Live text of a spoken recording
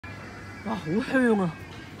哇，好香啊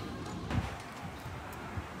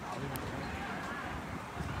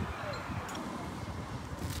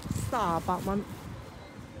！38蚊，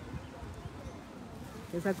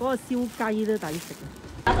其實嗰個燒雞都抵食嘅。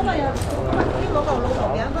今日又攞嚿老婆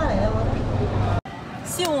餅翻嚟啦，我覺得。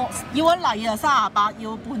燒要一例啊38，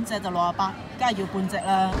要半隻就68，梗係要半隻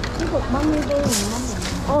啦。呢6蚊，呢啲5蚊。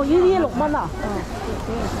哦，呢啲6蚊啊？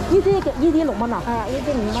呢啲6蚊啊？係啊，呢啲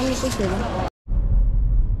5蚊，呢啲4蚊。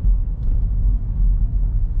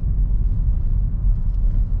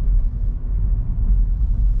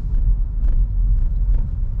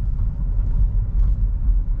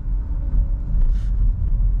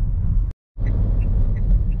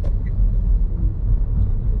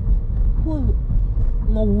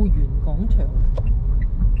 澳園廣場，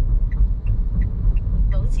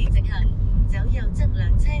保持直行，走右側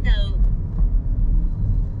兩車道。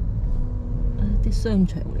啲商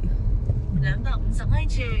場嚟嘅。250米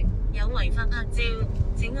處有違法拍照，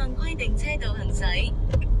請按規定車道行駛。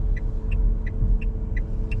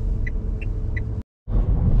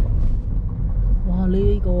哇！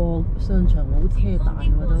呢個商場好車大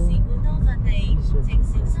喎都。事故多發地，請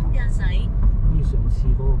小心駕駛。呢上次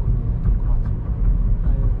嗰個咁樣幾誇張。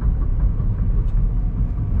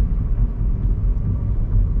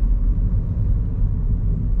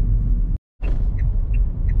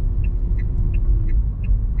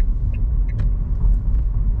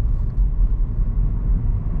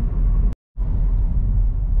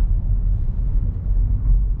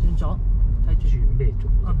 咗，睇住。轉咩咗？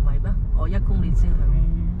啊，唔係咩？我1公里先係。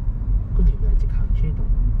嗰條又係直行車道，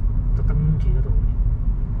特登企嗰度嘅。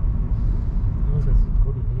我實時嗰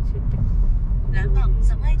邊啲車逼。250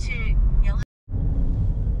米處有。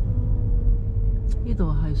呢度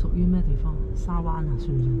係屬於咩地方？沙灣啊，算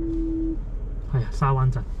唔算？係啊，沙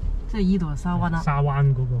灣鎮。即係呢度係沙灣啦。沙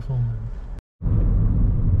灣嗰個方向。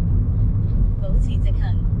保持直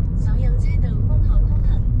行，所有車道均可通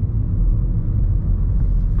行。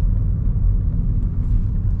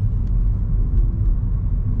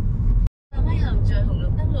 在紅綠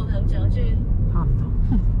燈路口左轉，差唔多。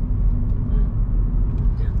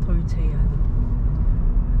推車喺度，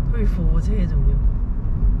推貨車仲要，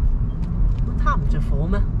攤唔着火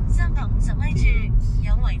咩？350米處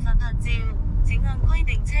有違法拍照，請按規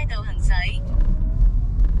定車道行駛。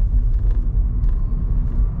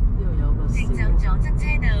呢度有個請走左側車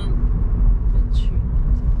道。一村。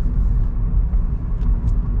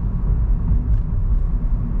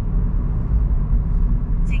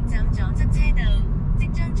 請走左側車道，即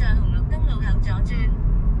將在紅綠燈路口左轉。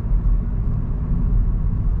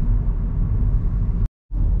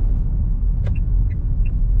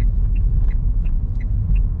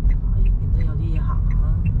呢邊都有啲嘢行啊！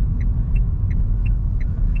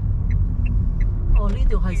哦，呢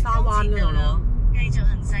條係沙灣嗰度咯。繼續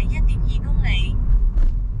行駛1.2公里。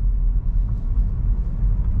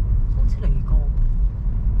好似嚟過。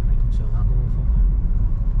係咁上下嗰個方向。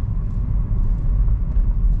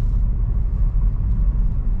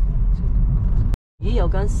 咦，有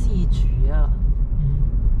間私廚啊！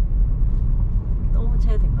多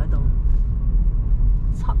車停喺度，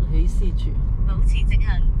七喜私廚。保持直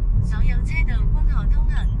行，所有車道均可通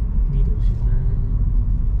行。呢度算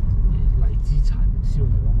咧，荔枝柴燒鵝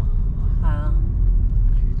啊嘛，係啊，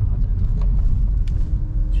主打就係呢個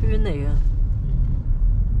村嚟嘅，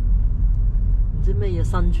唔知咩嘢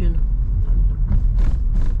新村。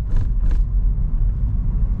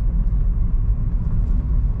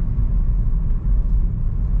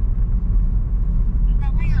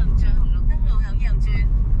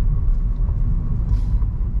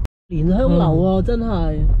 蓮香樓喎，真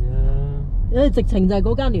係，因為直情就係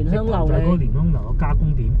嗰間蓮香樓嚟。就係嗰個蓮香樓嘅加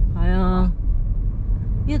工點。係啊，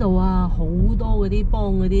呢度啊好多嗰啲幫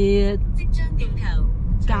嗰啲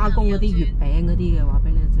加工嗰啲月餅嗰啲嘅，話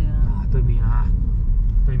俾你知啊。對面啊，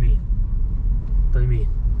對面。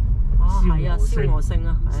啊，係啊，燒鵝星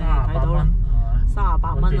啊，睇到啦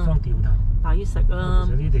，38蚊啊，地方掉頭，抵食啊，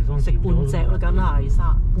食半隻啦，梗係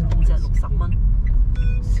半隻60蚊。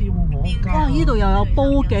 燒鵝加。哇！呢度又有煲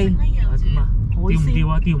記，點啊？海鮮掉唔掉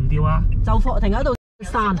啊？掉唔掉啊？就放停喺度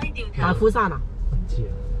山，大虎山啊？唔知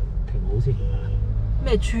啊，停好先。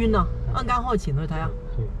咩村啊？一陣間開前去睇下。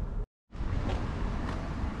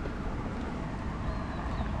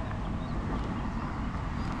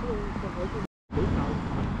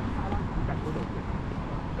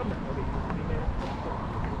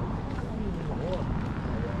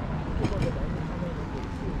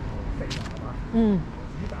嗯。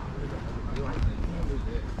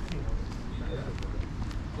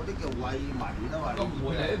嗰啲叫餵米啦嘛。個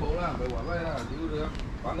梅你都冇啦，咪話咩啦？屌你啊！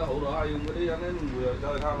玩得好耐啊，用嗰啲人咧，梅又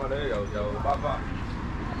走去貪下你，又翻。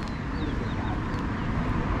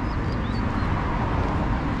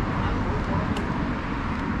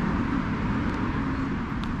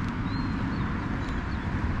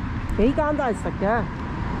幾間都係食嘅，呢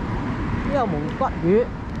個蒙骨魚。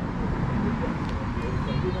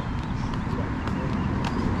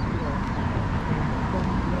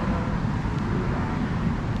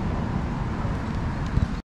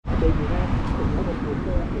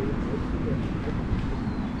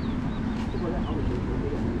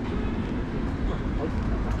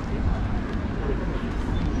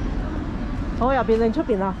我入邊定出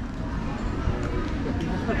邊啊？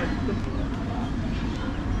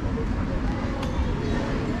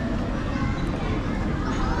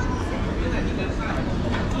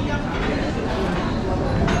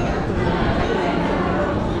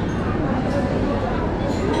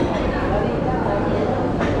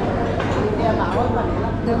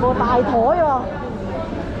有個大台喎，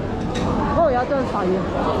嗰度有一張細嘅。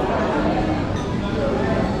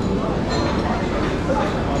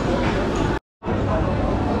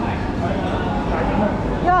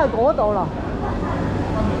因為嗰度啦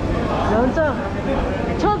，2張。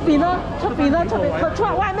出邊呢？出邊呢？出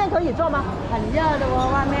外面可以坐嗎？很热的哦，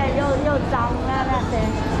外面又脏啊那些。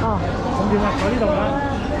哦。咁點啊？坐呢度啦。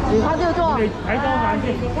你看就坐。你睇多眼先。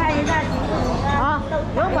你看一下情況啊。啊，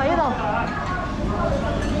有鬼呢度。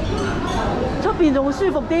出邊仲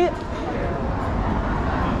舒服啲。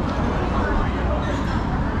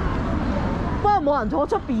不過冇人坐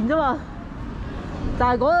出邊啫嘛，就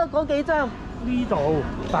係嗰幾張。呢度，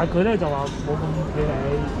但係佢咧就話冇咁企理。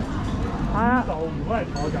係啊。呢度如果係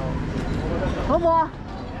坐就，好唔好啊？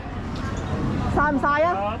曬唔曬啊？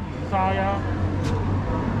唔曬啊。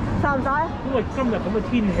曬唔曬？因為今日咁嘅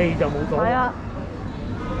天氣就冇咗。係啊。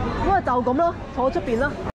咁啊就咁咯，坐出邊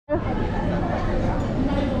啦。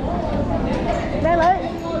靚女，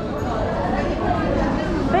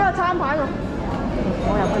俾個餐牌我，我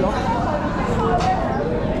入去攞。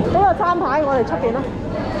俾個餐牌我哋出邊啦。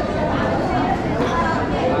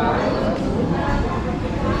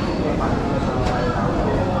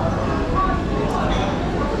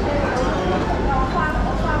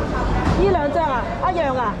呢2張啊，一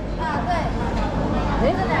樣啊？啊，對。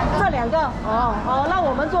誒，這2個，哦哦，那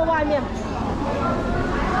我們坐外面。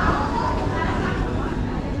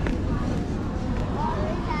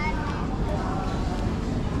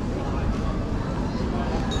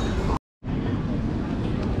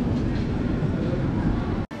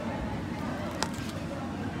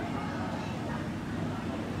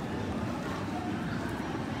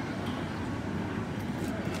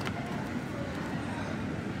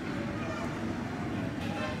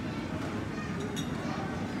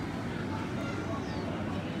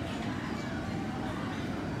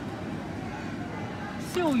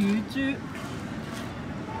燒乳豬、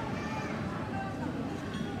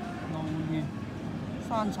鱸魚、生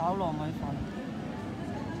炒糯米飯、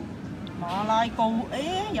馬拉糕，誒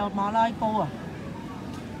有馬拉糕啊！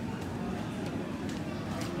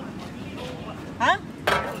嚇？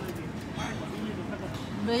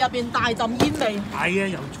入邊大陣煙味。係啊，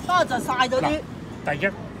又不過就曬咗啲。第一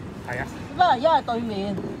係啊。不過因為對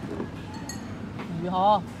面，如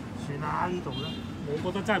何？算啦，呢度咧，我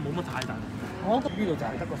覺得真係冇乜太大。我呢度就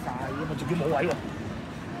係得個曬啫嘛，仲要冇位喎。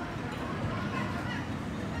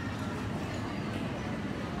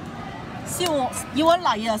燒要一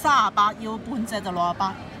例啊38，要半隻就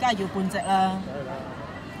68，梗係要半隻啦。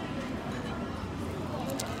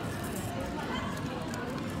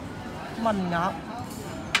炆鴨、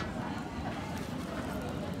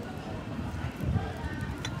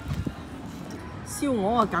燒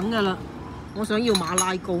鵝啊梗㗎啦，我想要馬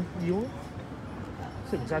拉糕。要，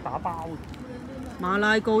食唔晒打包。馬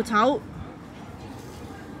拉糕炒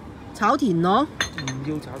田螺，唔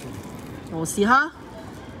要炒田。螺絲蝦。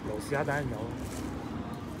螺絲蝦當然有。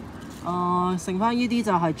剩翻呢啲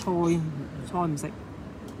就係菜唔食。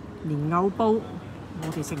蓮藕煲，我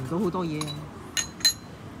哋食唔到好多嘢。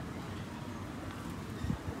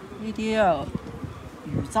呢啲啊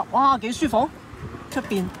魚汁，哇幾舒服，出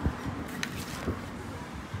邊。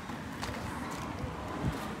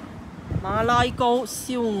馬拉糕、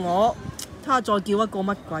燒鵝，睇下再叫一個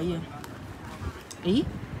乜鬼嘢？咦？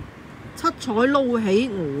七彩撈起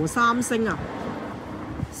鵝3星啊！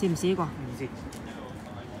試唔試呢個？唔試。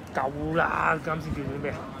夠啦！啱先叫咗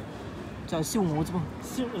咩？就係燒鵝啫噃。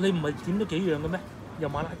你唔係點咗幾樣嘅咩？又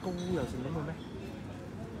馬拉糕又成咁嘅咩？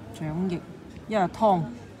腸翼，一係湯。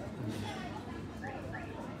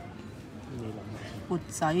缽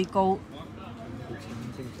仔糕。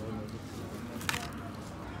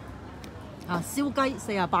啊，燒雞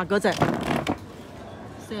48嗰隻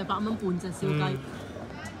，48蚊半隻燒雞。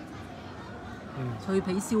脆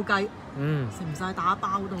皮燒雞。食唔晒打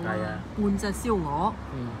包到啊！半隻燒鵝。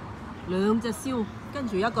2隻燒，跟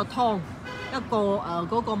住一個湯，一個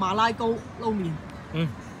嗰個馬拉糕撈麵。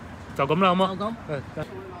就咁啦，好冇？就咁。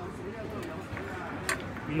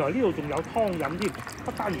原來呢度仲有湯飲添，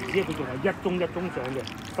不單止佢仲係一盅上嘅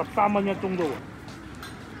，13蚊一盅啫喎。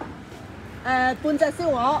半隻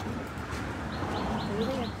燒鵝。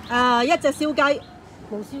一隻燒雞。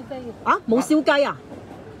冇燒雞嘅。啊，冇燒雞啊？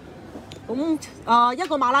咁一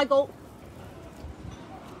個馬拉糕，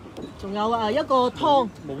仲有一個湯。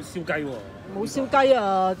冇燒雞喎。冇燒雞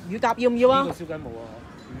啊，乳鴿要唔要啊？呢個燒雞冇啊，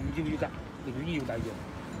唔要乳鴿，寧願要第二樣。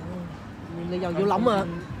你又要諗啊？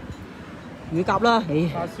乳鴿啦，唉。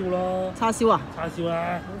叉燒咯。叉燒啊？叉燒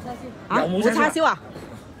啦。冇叉燒。啊，冇叉燒啊？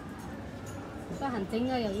得閒整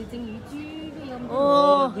啊，又要整乳豬呢咁。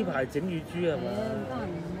哦，呢排整乳豬係嘛？得閒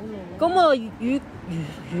唔好弄。咁啊，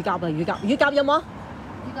乳鴿啊，乳鴿有冇啊？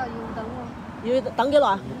乳鴿要等喎。要等幾耐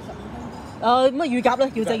啊？乜乳鴿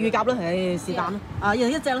咧？要隻乳鴿啦，唉，是但啦。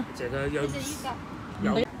一隻啦。隻啦，有。一隻乳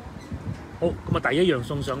鴿。有。好，咁啊，第一樣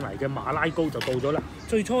送上嚟嘅馬拉糕就到咗啦。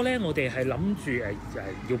最初咧，我哋係諗住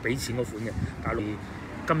要俾錢嗰款嘅，但係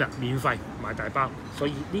今日免費買大包，所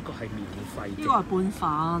以呢個係免費嘅。呢個係半份，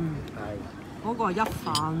係。嗰個係一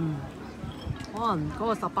份，可能嗰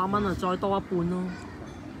個18蚊啊，再多一半咯。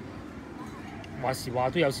話時話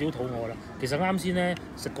都有少肚餓啦。其實啱先咧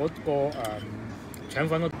食嗰個腸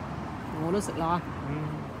粉嗰，我都食啦。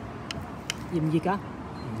熱唔熱㗎？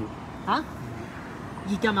唔熱。嚇？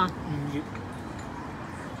熱㗎嘛？唔熱。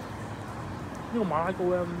呢個馬拉糕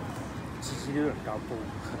咧，次次都能較高，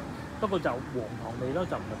不過就黃糖味啦，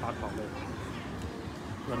就唔係白糖味。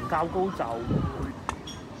能較高就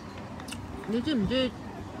你知唔知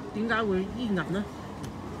點解會煙韌咧？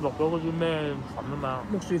落咗嗰啲咩粉啊嘛？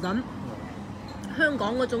木薯粉。香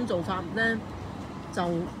港嗰種做法咧就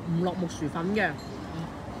唔落木薯粉嘅，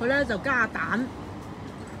佢咧就加蛋、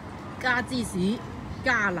加芝士、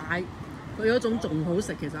加奶，佢嗰種仲好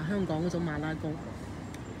食。其實香港嗰種馬拉糕，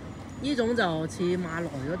呢種就似馬來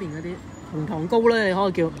嗰邊嗰啲紅糖糕咧，你可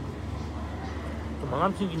以叫。同埋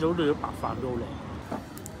啱先見到你啲白飯都好靚。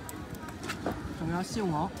仲有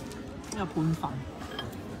燒鵝，呢個半份，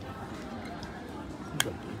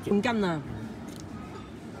半斤啊！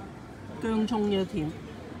薑葱嘅甜，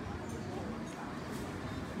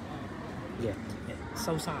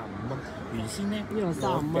收35蚊。原先咧，呢個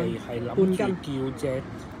35蚊，我哋係諗住叫隻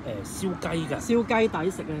燒雞㗎。燒雞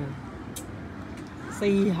抵食啊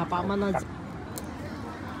，48蚊啦。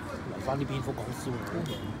留翻啲篇幅講燒鵝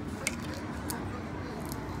嘅。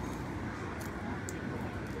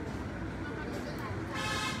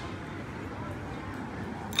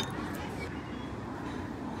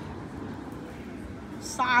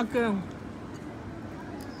沙薑，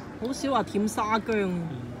好少話舔沙薑，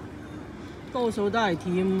多數都係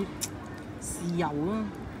舔豉油咯。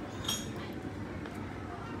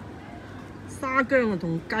沙薑啊，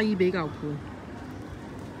同雞比較配。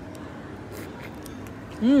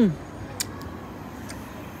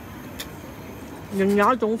另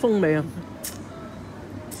有一種風味啊，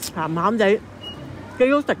鹹鹹地，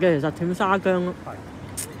幾好食嘅。其實舔沙薑咯。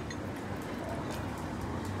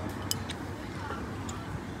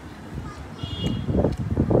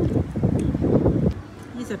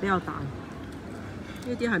呢隻比較大，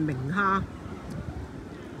呢啲係明蝦，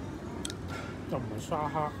就唔係沙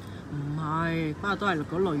蝦。唔係，不過都係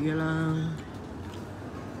嗰類嘅啦。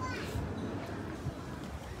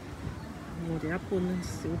我哋一般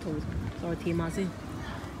小肚再舔下先，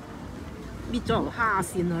搣咗條蝦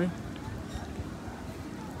線佢。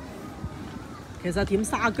其實舔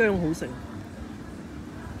沙薑好食，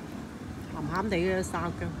鹹鹹地嘅沙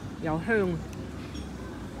薑又香。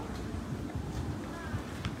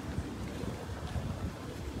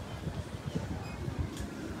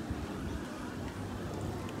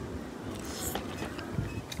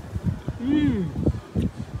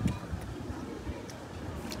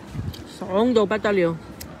爽到不得了，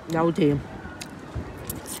又甜。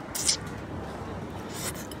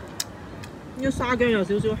呢個沙薑有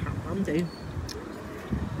少少鹹鹹地。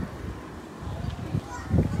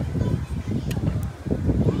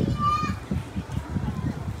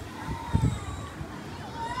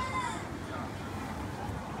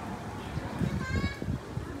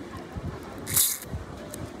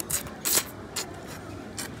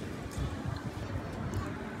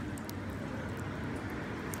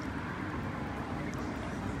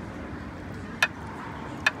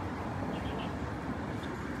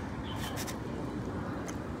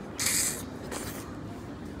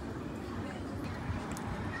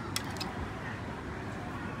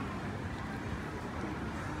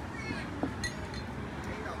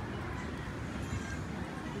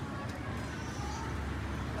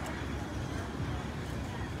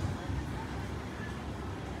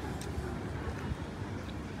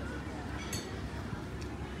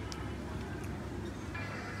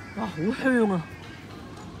哇，好香啊！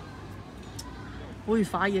可以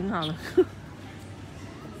快影下啦。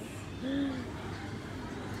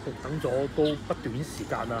等咗都不短時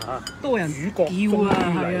間啦嚇，多人主角終於叫啊，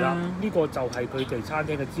嚟啦！係啊，呢個就係佢哋餐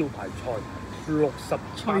廳嘅招牌菜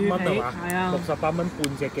，68蚊係嘛？係啊， 68蚊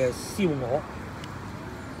半隻嘅燒鵝，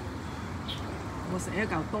我食一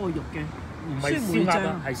嚿多肉嘅，唔係燒鴨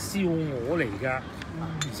啊，係燒鵝嚟㗎。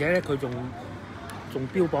而且咧，佢仲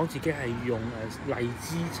標榜自己係用荔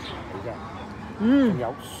枝茶嚟㗎，仲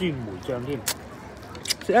有酸梅醬添。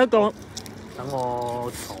食一個，等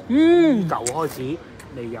我從舊開始。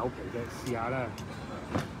未有皮嘅試下啦！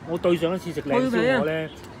我對上一次食靚燒鵝咧，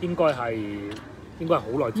應該係好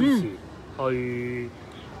耐之前去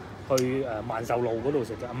萬壽路嗰度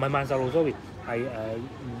食嘅，唔係萬壽路 ，sorry， 係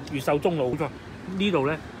越秀中路。冇錯，呢度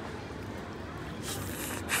咧，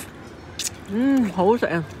好食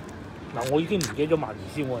啊！嗱，我已經唔記得咗萬年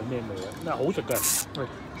燒鵝係咩味啦，但係好食嘅。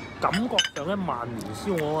感覺上咧，萬年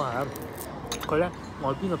燒鵝啊，佢咧外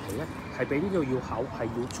邊嘅皮咧係比呢度要厚，係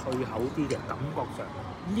要脆口啲嘅感覺上。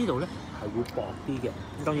呢度咧係會薄啲嘅。咁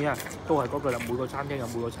當然啊，都係嗰句啦，每個餐廳有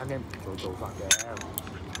每個餐廳唔同做法嘅。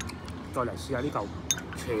再嚟試下呢嚿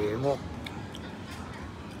邪惡，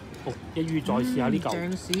好，一於再試下呢嚿。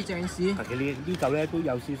正屎正屎。其實呢嚿咧都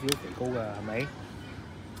有少少肥膏㗎，係咪？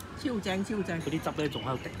超正超正。嗰啲汁咧仲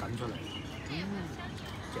喺度滴緊出嚟。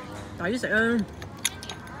正啊！抵食啊！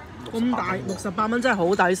咁大68蚊真係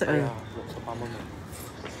好抵食啊！ 68蚊啊！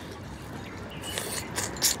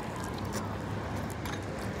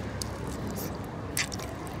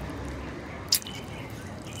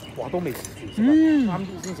話都未食住，啱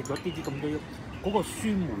先食咗啲咁多，嗰個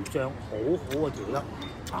酸梅醬好好啊，調得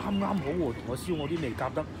啱好喎，同我燒鵝啲味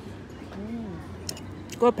夾得。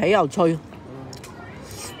嗰個皮又脆，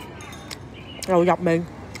又入味。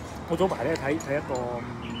我早排咧睇一個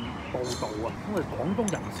報道啊，因為廣東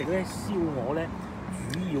人食咧燒鵝咧，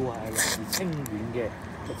主要係嚟自清遠嘅，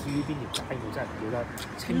就至於邊條街我真係唔記得，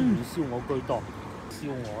清遠燒鵝居多。燒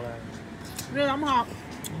鵝咧，你諗下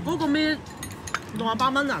嗰個咩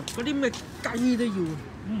68蚊啊，嗰啲咩雞都要。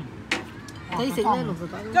抵食咧68蚊。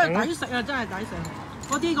真係抵食啊！真係抵食。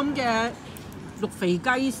嗰啲咁嘅肉肥雞、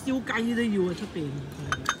燒雞都要啊，出邊。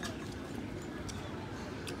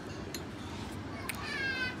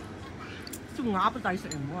燒鴨都抵食，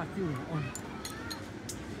唔好話燒鵝啊！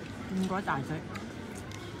咁鬼大隻，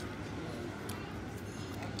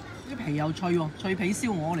啲皮又脆喎，脆皮燒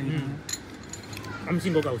鵝嚟嘅。啱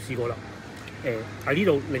先嗰嚿試過啦，喺呢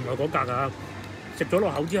度另外嗰格啊，食咗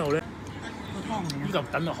落口之後咧，個湯嚟嘅。呢嚿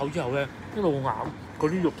等落口之後咧，一路咬嗰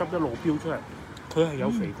啲肉汁一路飆出嚟，佢係有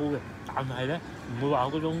肥膏嘅，但係咧唔會話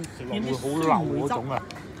嗰種食落會好流嗰種啊。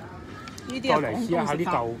呢啲再嚟試下呢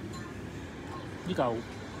嚿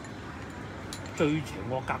最邪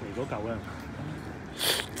惡隔離嗰嚿咧，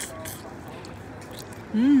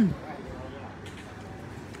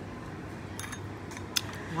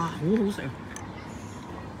哇，好好食！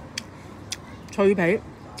脆皮，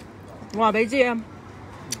我話俾你知啊，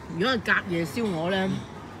如果係隔夜燒鵝咧，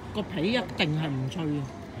個皮一定係唔脆嘅。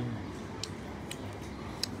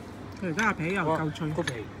佢而家個皮又夠脆，個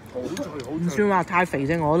皮好脆好脆，唔算話太肥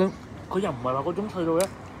隻鵝都。佢又唔係話嗰種脆到咧，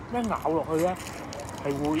一咬落去咧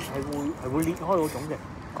係會裂開嗰種嘅，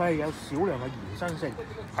佢係有少量嘅延伸性，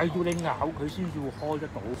係要你咬佢先至會開得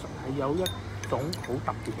到，係有一種好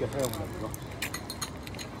特別嘅香味咯。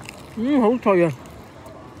好脆啊！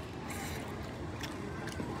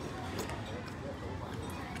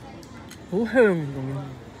好香仲要，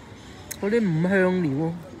嗰啲五香料啊，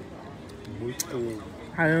唔會過。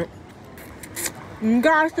係啊，唔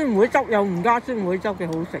加先唔會汁，又唔加先唔會汁嘅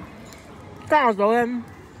好食。加咗咧，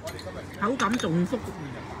口感仲複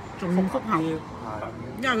合，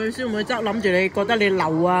因為佢酸梅汁諗住你覺得你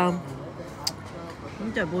流啊，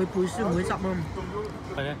咁就會配酸梅汁啊。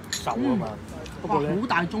係咧，瘦啊嘛。不過咧，好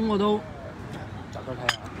大盅喎都，大家睇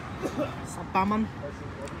下18蚊。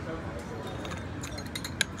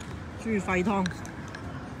豬肺湯，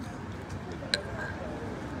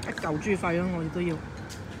一嚿豬肺咯，我哋都要。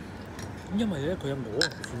因為咧佢嘅鵝唔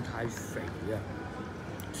算太肥啊，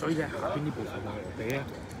所以咧下邊呢部分嘅鵝髀咧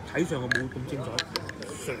睇上去冇咁精彩，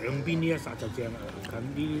上邊呢一剎就正啦，近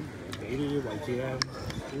啲鵝髀呢啲位置咧，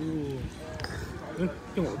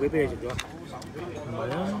啲鵝髀俾你食咗？唔係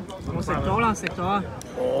啊，我食咗啦，食咗啊。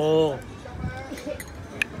哦，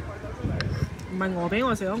唔係鵝髀，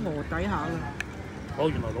我食咗鵝底下啦。我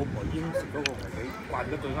原來老婆已經食咗個鵝髀，慣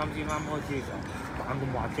咗佢啱開始嘅時候玩咁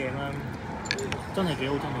話正啦，真係幾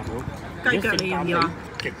好，真係幾好。雞腳你要唔要啊？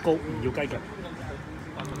極高，唔要雞腳。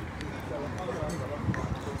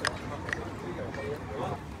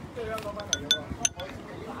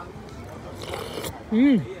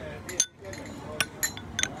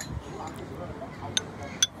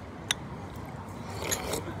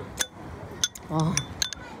哇，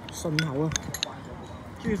順口啊！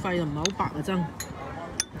豬肺又唔係好白啊，真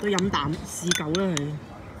都飲啖試夠啦係。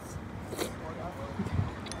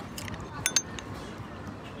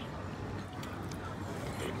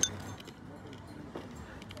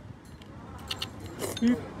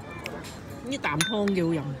呢啖湯幾好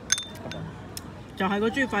飲，就係個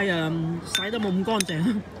豬肺洗得冇咁乾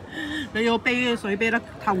淨，你要啤水啤得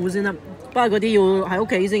透先得。不過嗰啲要喺屋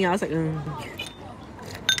企先有得食啊。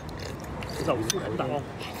就好得咯，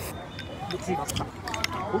啲豬骨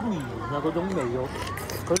好綿啊嗰種味喎，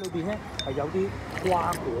佢裏邊咧係有啲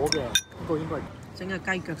瓜果嘅，呢個應該係整個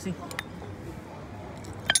雞腳先。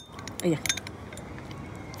哎呀！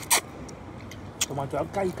同埋仲有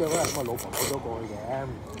雞腳咧，咁我老婆攞咗過去嘅，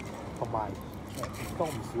同埋唔多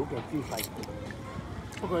唔少嘅豬肺。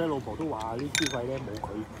不過咧，老婆都話啲豬肺咧冇佢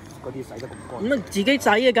嗰啲洗得咁乾。咁啊，自己洗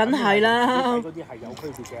啊，梗係啦。嗰啲係有區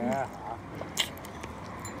別嘅嚇。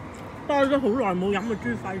不過都好耐冇飲過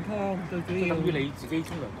豬肺湯，最主要。等於你自己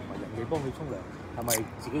沖涼同埋人哋幫你沖涼，係咪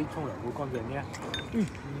自己沖涼會乾淨啲啊？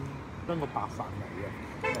跟個白飯嚟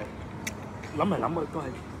嘅，諗嚟諗去都係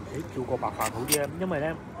叫個白飯好啲啊，因為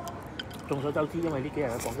咧。眾所周知，因為呢幾日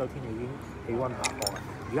嘅廣州天氣已經氣温下降啦，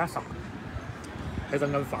而家喺等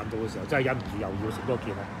緊飯到嘅時候，真係忍唔住又要食多件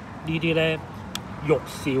啦。呢啲咧肉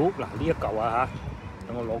少嗱呢一嚿啊嚇，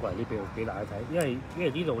等我攞過嚟呢邊俾大家睇，因為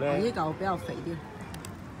呢度咧呢嚿比較肥啲。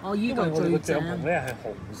哦，呢嚿最正。帳篷咧係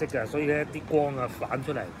紅色嘅，所以咧啲光啊反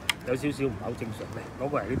出嚟有少少唔係好正常咧。攞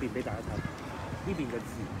過嚟呢邊俾大家睇，呢邊就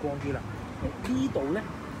自然光啲啦。呢度咧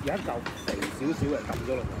有一嚿肥少少嘅抌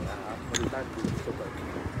咗落嚟啦嚇，我哋單叫出佢。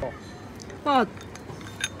不過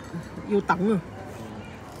要等啊！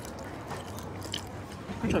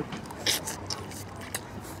一除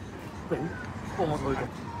俾幫我退嘅，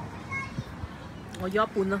我要一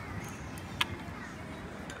半啦。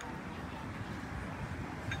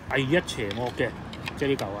第一邪惡嘅，即係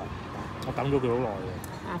呢嚿啊！我等咗佢好耐嘅。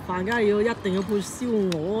飯梗係一定要配燒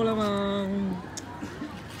鵝啦嘛！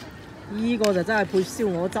依個就真係配燒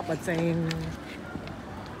鵝汁啊正。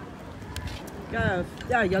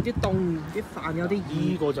因為有啲凍，啲飯有啲熱。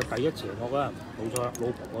呢個就第一邪惡啦，冇錯，老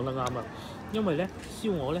婆講得啱啦。因為咧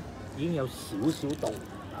燒鵝咧已經有少少凍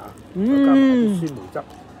啊，再加埋啲酸梅汁，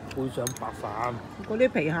配上白飯。嗰啲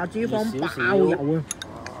皮下脂肪爆油啊！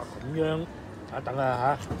咁樣啊，等下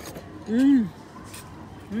嚇。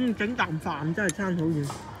整啖飯真係差好遠。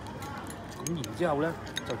咁然之後咧，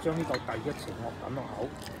就將呢嚿第一邪惡揼落口，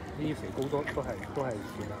呢啲肥膏都係算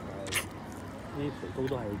啦。啲肥膏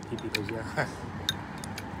都係撇佢先啦。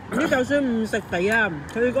呢就算唔食肥啊，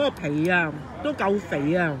佢嗰個皮啊都夠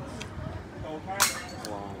肥啊。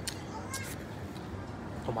哇！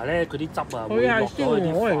同埋咧，佢啲汁啊，佢係燒鵝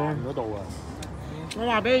嚟嘅嗰度啊。我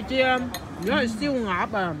話俾你知啊，如果係燒鴨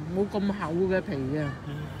啊，冇咁厚嘅皮嘅。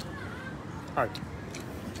係。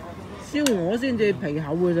燒鵝先至皮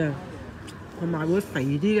厚嘅啫，同埋會肥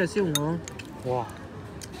啲嘅燒鵝。哇！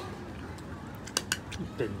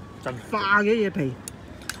勁真化嘅嘢皮，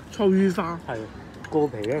脆化。係個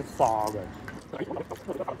皮咧化嘅。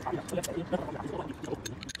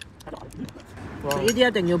食呢啲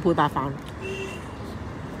一定要配白飯。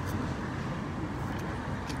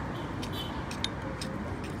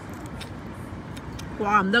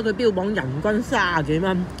怪唔得佢標榜人均30幾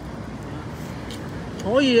蚊。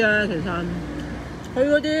可以啊，其實佢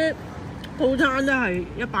嗰啲套餐都係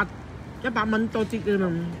100蚊多啲嘅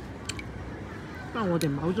嘛。不過我哋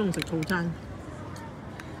唔係好中意食套餐。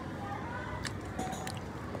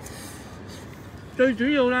最主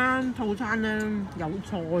要啦，套餐咧有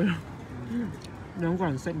菜啊，兩個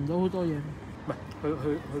人食唔到好多嘢。唔係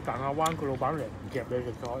去大亞灣，佢老闆嚟唔夾你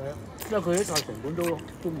食菜咧，因為佢啲菜成本都唔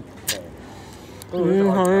平，嗰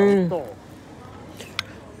度菜多。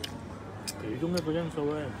其中一個因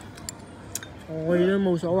素咧，菜都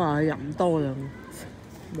冇所謂，人多就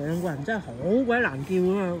兩個人真係好鬼難叫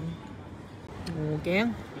啊嘛。鵝頸，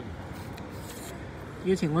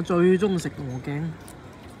以前我最中意食鵝頸。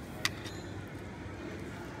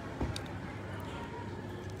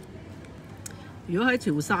如果喺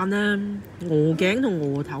潮汕咧，鵝頸同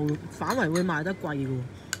鵝頭反為會賣得貴嘅喎。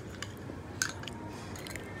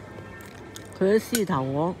佢啲獅頭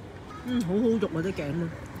鵝，好好肉啊啲頸啊。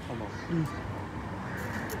係嘛？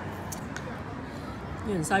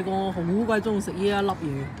以前細個好鬼中意食呢一粒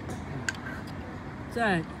嘢，即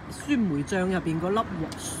係酸梅醬入邊嗰粒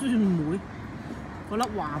酸梅，嗰粒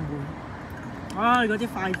話梅，唉嗰啲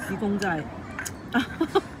筷子工真係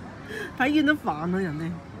睇見都煩啊人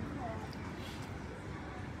哋。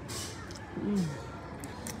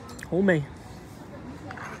好味，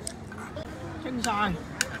清晒。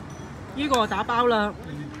呢個打包啦，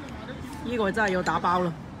呢個真係要打包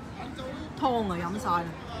啦。湯啊，飲晒啦，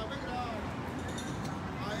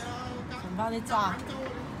剩翻啲渣，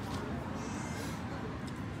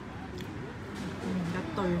一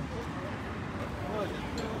堆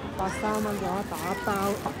83蚊嘅話打包，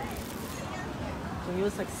仲要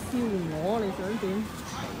食燒鵝，你想點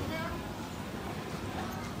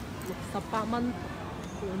？68蚊半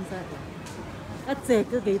隻，一隻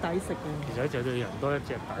都幾抵食嘅。其實一隻對人多一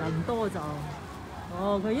隻抵。人多就，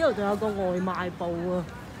哦，佢呢度仲有個外賣部啊，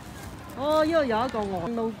哦，呢度有一個外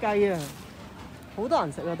撈雞啊，好多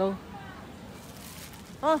人食啊都，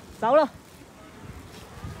啊，走啦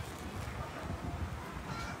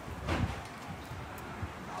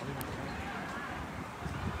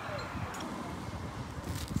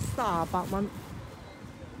！38蚊，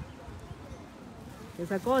其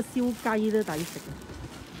實嗰個燒雞都抵食啊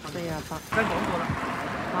，48。真講過啦，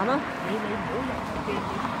行啦，你唔好入嘅，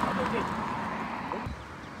係咪先？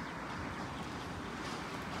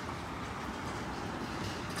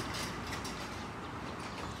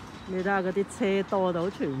你睇下嗰啲車多到，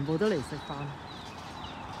全部都嚟食飯。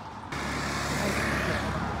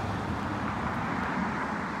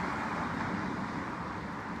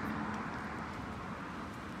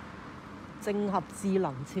整合智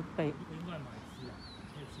能設備。呢個應該係賣智能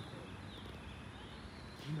車設備，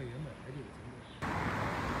咁咪喺呢度整嘅。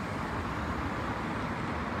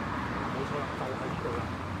冇錯啦，就喺呢度啦。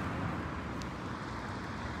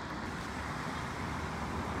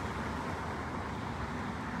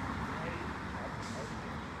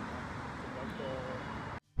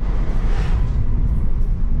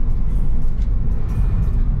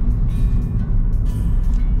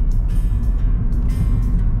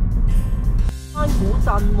古鎮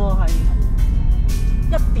喎係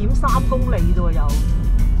1.3公里啫喎，有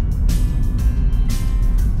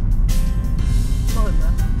多唔多？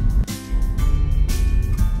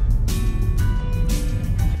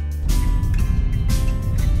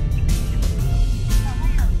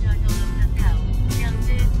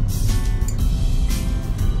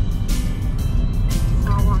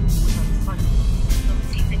沙灣古鎮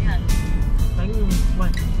西，頂，喂，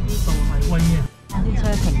呢度係喂咩？啲車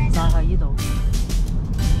停晒喺呢度。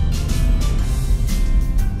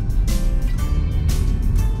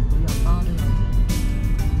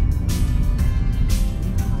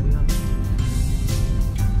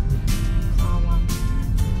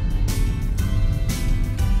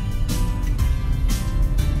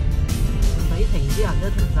啲人都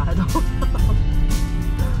停晒喺度。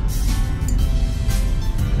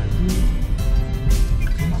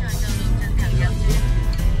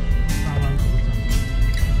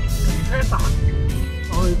停車場，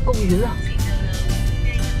我去公園啦。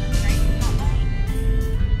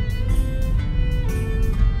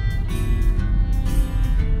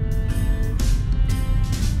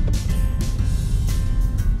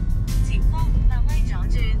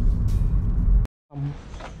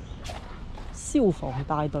消防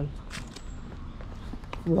大隊，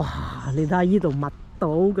哇！你睇下呢度密到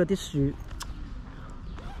嗰啲樹，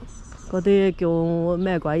嗰啲叫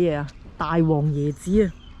咩鬼嘢啊？大黃椰子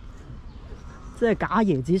啊，即係假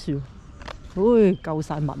椰子樹，唉，夠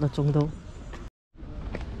晒密啊，種到。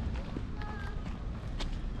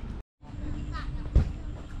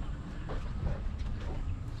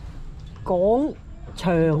廣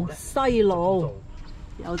場西路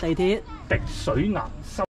有地鐵，滴水岩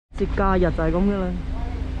修。節假日就係咁嘅啦，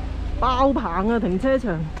爆棚啊停車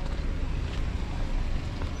場，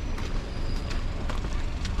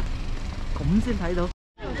咁先睇到。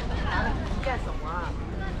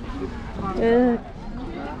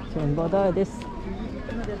全部都係啲食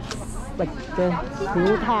嘅小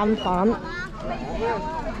攤販，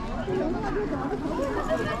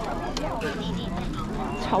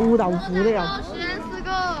臭豆腐都有，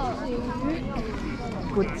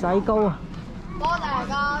缽仔糕啊！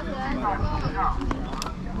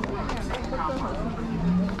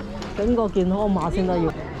整個健康碼先得要。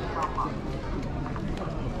里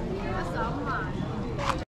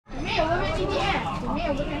面有个便利店，里面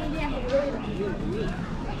有个便利店。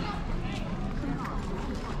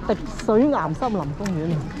滴水岩森林公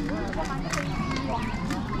園。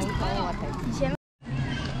以前。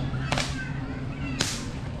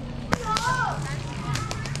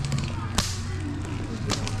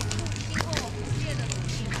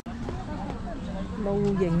露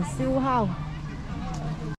營燒烤，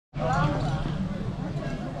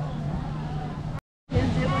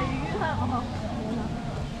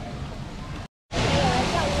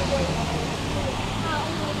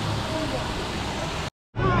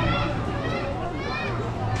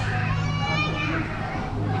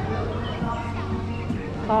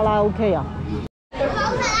卡拉 OK 啊？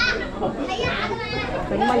好食啊！係啊！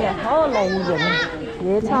整乜嘢？哦，露營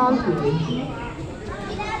野餐。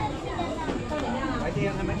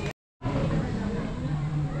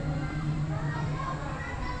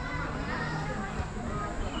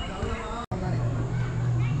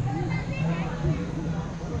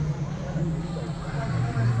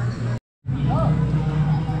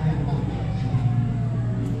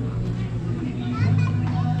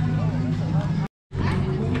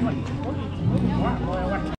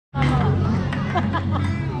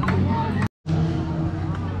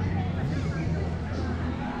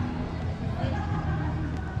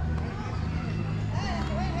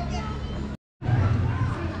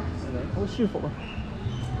好舒服啊！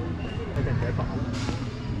一定第一個，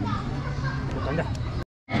等陣。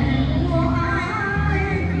點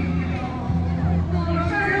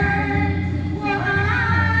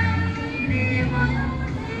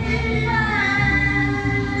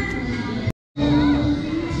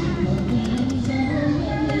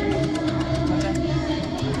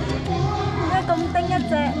解咁叮一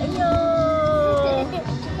隻？哎呦！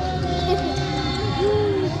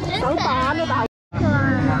手板都大。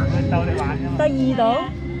逗你玩㗎嘛。得意到。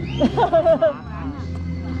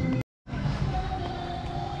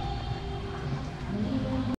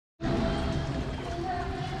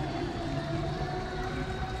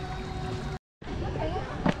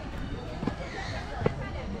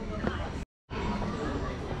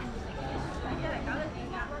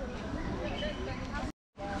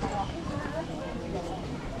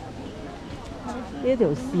呢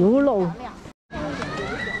條小路，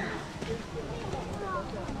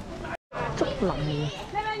竹林嘅。妹妹，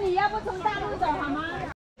你要不从大路走好吗？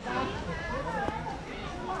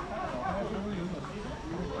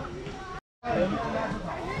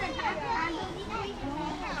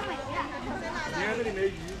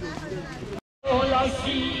我要世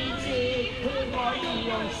界和爱一样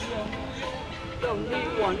香，让你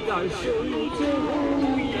万代水中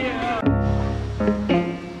央。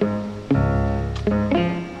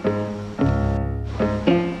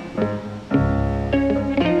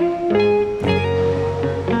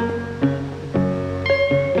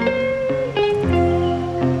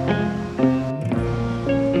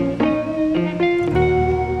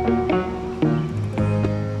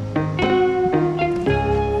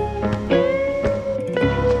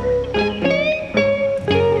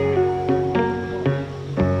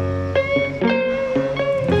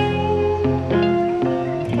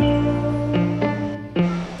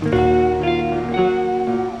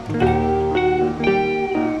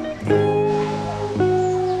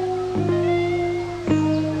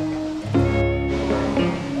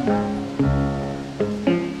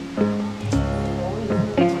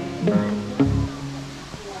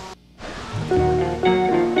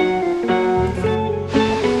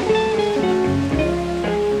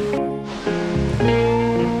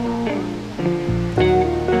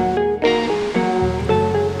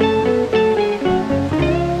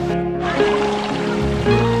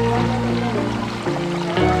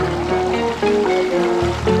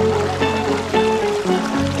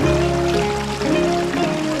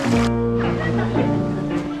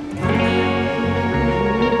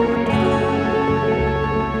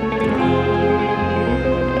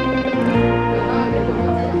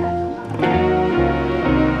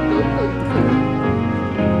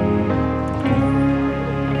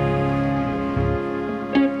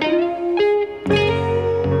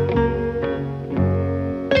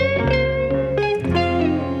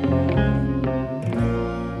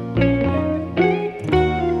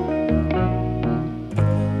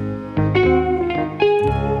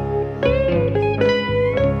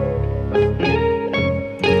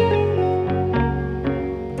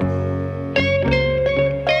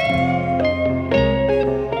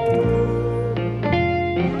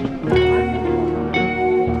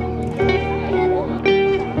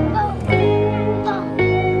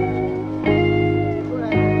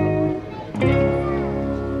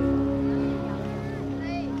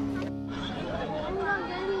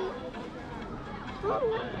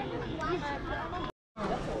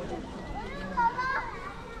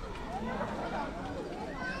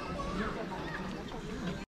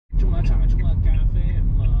沖下茶，沖下咖啡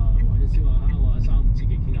咁啊，或者燒下烤啊，三五知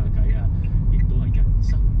己傾下偈啊，亦都係人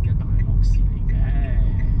生嘅大樂事嚟嘅。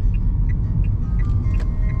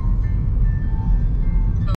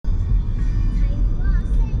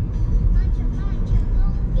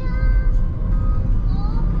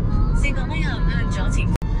4個米後向左前，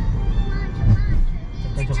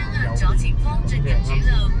即將向左前方進入主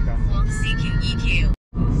路，往市橋2橋。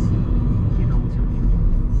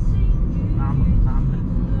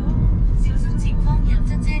小心前方右側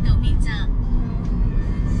車道免責。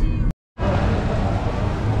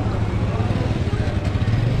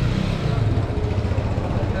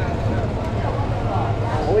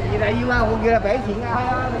啊，我叫你俾錢啊。係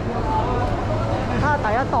啊。睇下第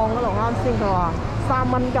一檔嗰度啱先，佢話3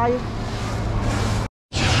蚊雞。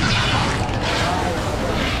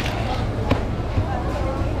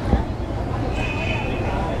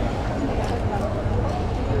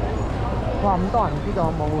哇！咁多人唔知道有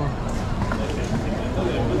冇喎。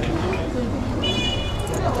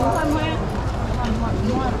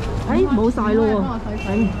冇晒咯喎！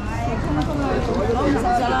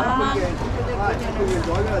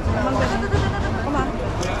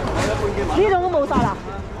呢種都冇晒啦。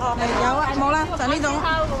哦，有啊，冇啦，就呢種。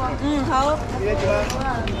嗯，好。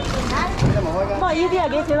不過呢啲係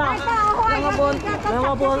幾錢啊？2個半。2個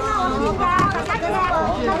半。11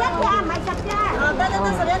隻，唔係10隻。得11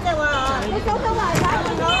隻喎。你數數埋睇。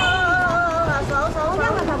數，因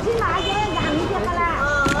為頭先買咗25隻㗎啦。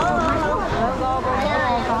2個半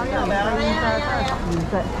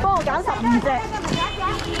幫我揀12隻。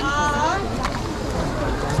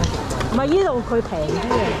唔係呢度佢平啲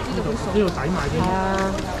嘅，呢度抵買啲。係啊，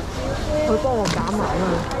佢幫我減埋啊。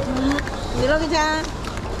你攞幾隻？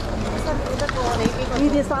呢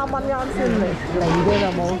啲3蚊啱先嚟嘅就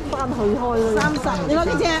冇，翻去開咯。30，你攞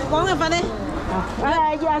幾隻？講嘅快啲。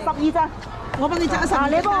12隻。我幫你執12。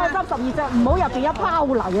你幫我執12隻，唔好入邊一泡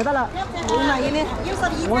泥就得啦。冇泥呢？要12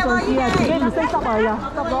隻。我上次啊，自己唔識執啊，又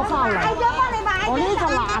執咗泡泥。我呢隻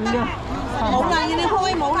爛嘅。冇泥嘅你開，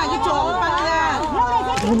冇泥嘅撞翻㗎。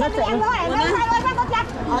換一隻啦。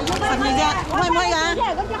12隻，可唔可以㗎？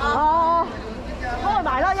哦，開埋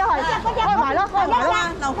啦，一係開埋啦，開埋啦。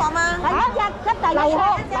流殼嗎？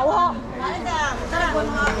流殼。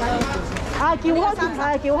啊，撬開先，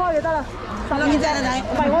撬開就得啦。12隻啊你？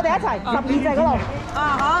唔係我哋一齊12隻嗰度。啊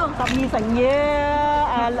好，12乘以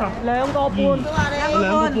2個半。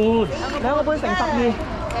2個半乘12。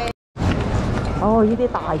哦，呢啲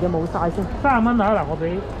大嘅冇晒先。30蚊啊！嗱，我俾。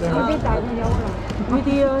呢啲大嘅有啊。呢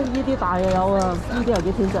啲大嘅有啊。呢啲係幾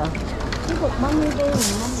錢隻啊？呢6蚊，呢啲5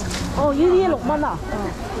蚊。哦，呢啲6蚊啊？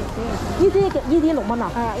呢啲6蚊啊？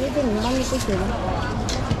係啊，呢啲5蚊呢啲錢。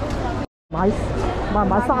買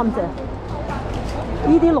3隻。呢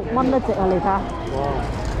啲6蚊一隻啊！你睇下。哇！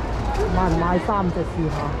買唔買3隻試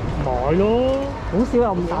下？買咯。好少有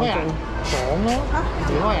咁大隻。講咯。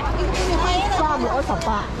幾開啊？3月18。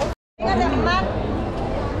而家隻5蚊。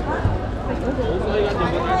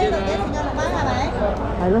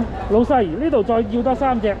係咯。老細，呢度再要多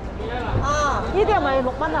3隻。哦，呢啲係咪6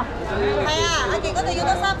蚊啊？係啊，阿傑嗰度要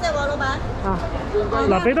多3隻喎，老闆。啊。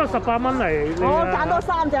嗱，俾多18蚊嚟。我揀多3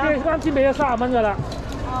隻。即係啱先俾咗30蚊㗎啦。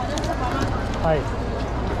哦，有18蚊。係。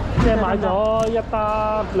即係買咗一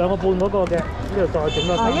打2個半嗰個嘅，呢度再整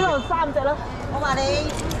多3隻。呢度3隻啦。我話你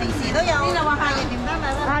平時都有。呢度話客人點得咪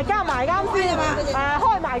啦？加埋啱先啊嘛。開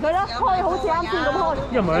埋佢啦，開好似啱先咁開。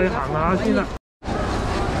一唔係去行下先啦。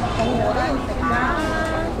我都要食㗎。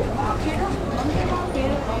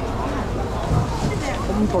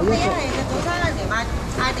咁貴一隻。因為嘅早餐嗰陣時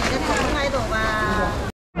嗌定隻粽喺度嘛。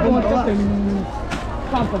我一定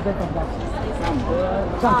30隻得唔得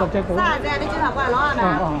？30隻到。30隻，你轉頭過嚟攞係咪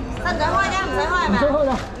啊？使唔使開㗎？唔使開係咪？唔使開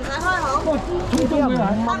啦。唔使開好。得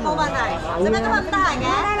冇問題。使唔使今日唔得閒嘅？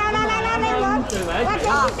靚女。我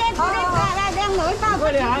姐姐好靚女包佢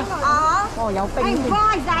哋嚇。哦，有冰。唔該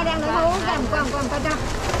曬靚女，好嘅，唔該得。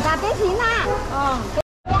嗱，俾錢啦。哦。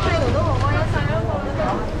喺度都我有曬啊我。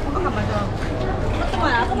我琴日就。今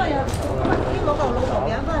日又啲攞嚿老婆餅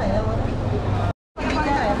翻嚟啦我。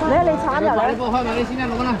你鏟入嚟。開埋你先啦，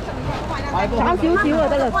攞啦。斬少少就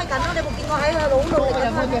得啦。開緊咯，你冇見過喺佢老度嚟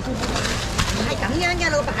開嘅？唔係咁樣嘅，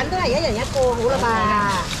老闆都係一人一個好啦嘛。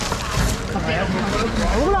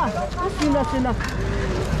好啦，算啦。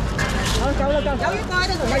好，走啦。有一個喺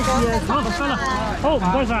度同你講。好，得啦。好，唔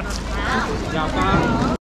該晒。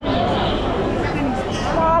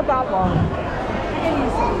花甲王。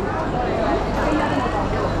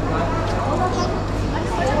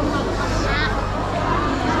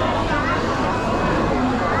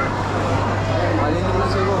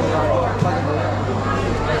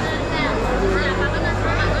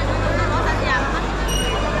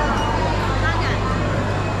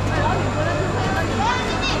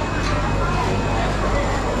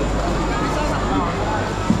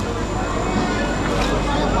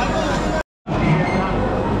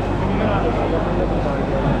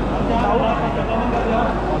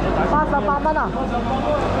88蚊啊！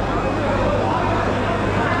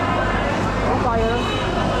好貴啊！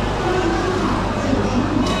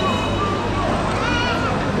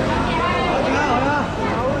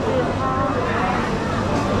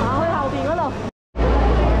行去後邊嗰度。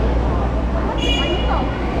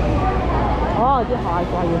哦，啲蟹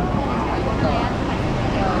貴啊！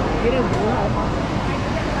幾條魚係嘛？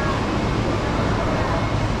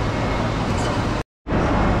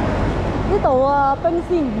度啊，冰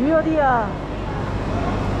鮮魚嗰啲啊。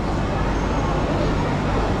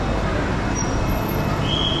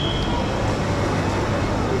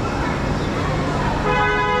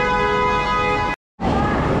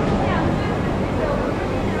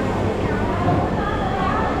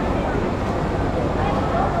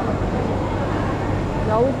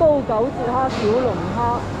有高九節蝦、小龍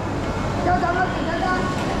蝦。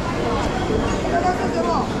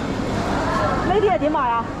呢啲係點賣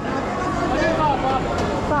啊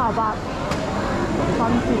？38，新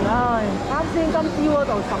鮮啊！啱先今朝嗰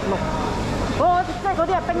度16，即係嗰啲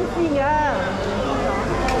係冰鮮嘅。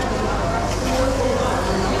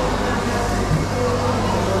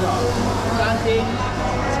生鮮。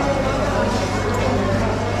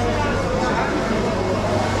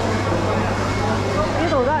呢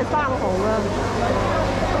度都係生蠔嘅。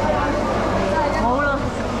冇啦。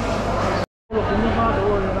6點都花到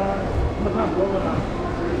㗎啦，咁啊差唔多㗎啦。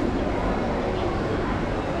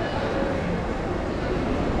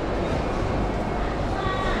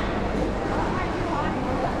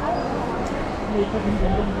你7點鐘、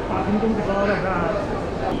8點鐘食咯，得唔得啊？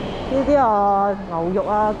呢啲啊，牛肉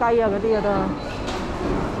啊、雞啊嗰啲啊得。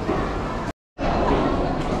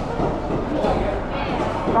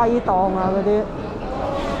雞檔啊嗰啲。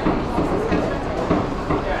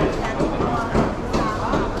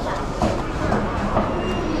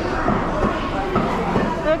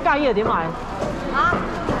雞係點賣？啊？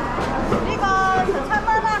呢個17蚊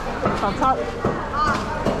啦。17。啊。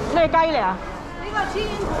咩雞嚟啊？呢個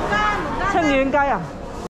清遠雞啊？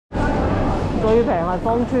最平係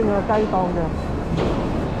芳村嘅雞檔啫。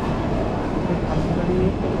嗰啲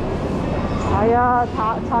係啊，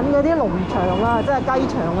近嗰啲農場啊，即係雞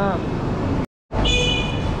場啊。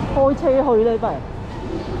開車去呢不如？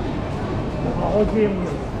開車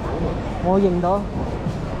我認到。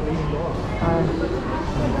你認到啊？係。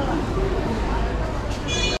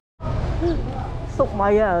粟米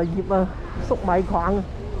啊，葉啊，粟米框啊，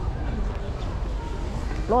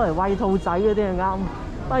攞嚟餵兔仔嗰啲係啱。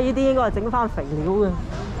不過呢啲應該係整翻肥料嘅。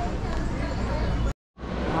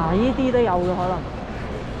啊，呢啲都有嘅可能。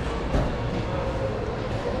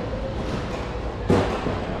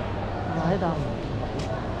喺度。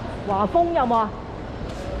華豐有冇啊？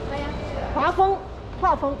係啊。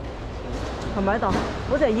華豐係咪喺度？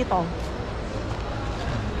好似係呢檔。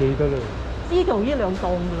記得啦。呢條呢兩檔㗎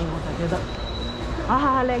啦，我就記得。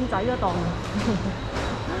啊，靚仔嗰檔，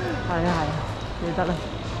係啊，記得啦，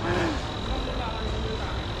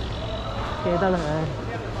記得啦，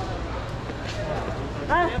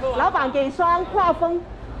哎，老闆給雙跨風，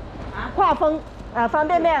方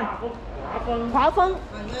便麵，華豐，有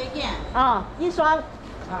一件，啊，一雙，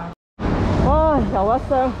唉，又一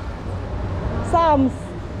箱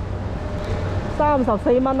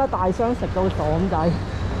，34蚊一大箱，食到傻咁滯。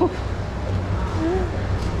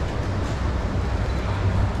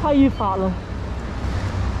批發咯，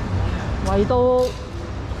圍到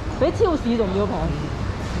比超市仲要平。